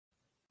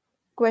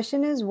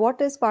question is,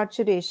 what is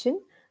parturition?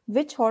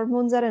 Which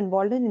hormones are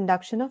involved in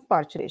induction of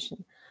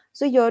parturition?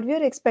 So here we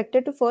are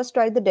expected to first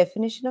write the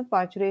definition of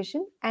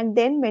parturition and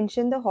then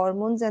mention the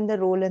hormones and the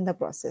role in the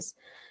process.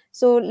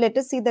 So let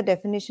us see the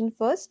definition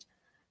first.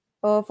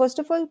 First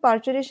of all,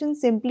 parturition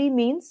simply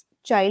means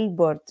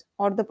childbirth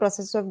or the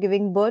process of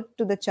giving birth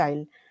to the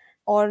child.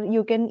 Or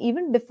you can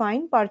even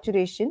define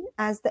parturition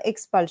as the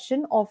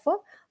expulsion of a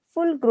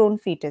full grown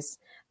fetus.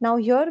 Now,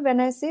 here, when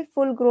I say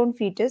full grown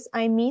fetus,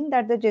 I mean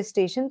that the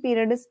gestation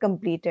period is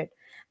completed.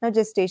 Now,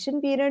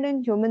 gestation period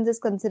in humans is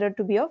considered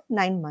to be of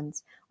 9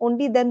 months.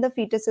 Only then the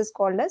fetus is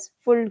called as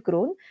full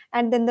grown,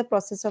 and then the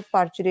process of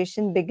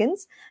parturition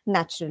begins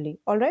naturally.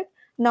 All right.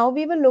 Now,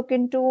 we will look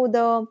into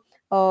the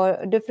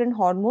different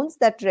hormones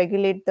that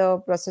regulate the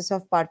process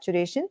of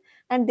parturition,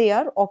 and they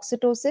are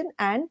oxytocin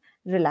and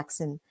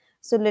relaxin.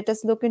 So let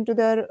us look into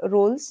their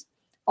roles.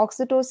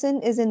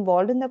 Oxytocin is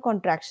involved in the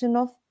contraction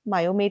of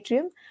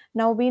myometrium.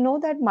 Now we know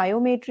that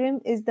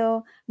myometrium is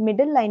the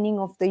middle lining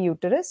of the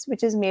uterus,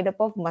 which is made up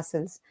of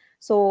muscles.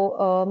 So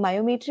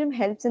myometrium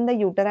helps in the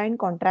uterine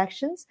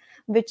contractions,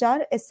 which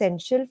are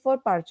essential for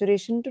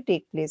parturition to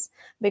take place,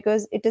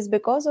 because it is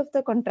because of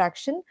the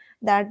contraction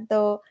that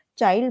the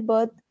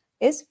childbirth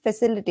is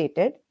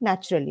facilitated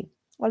naturally.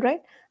 All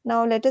right.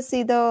 Now let us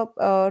see the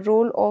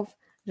role of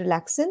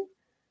relaxin.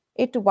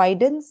 It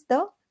widens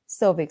the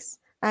cervix.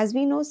 As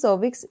we know,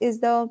 cervix is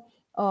the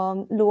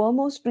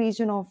lowermost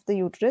region of the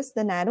uterus,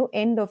 the narrow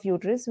end of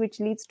uterus, which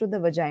leads to the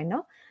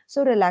vagina.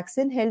 So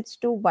relaxin helps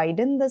to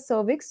widen the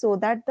cervix so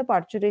that the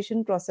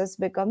parturition process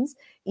becomes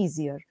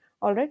easier.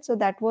 All right. So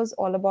that was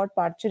all about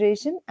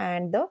parturition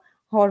and the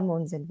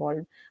hormones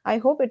involved. I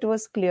hope it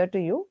was clear to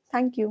you.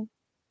 Thank you.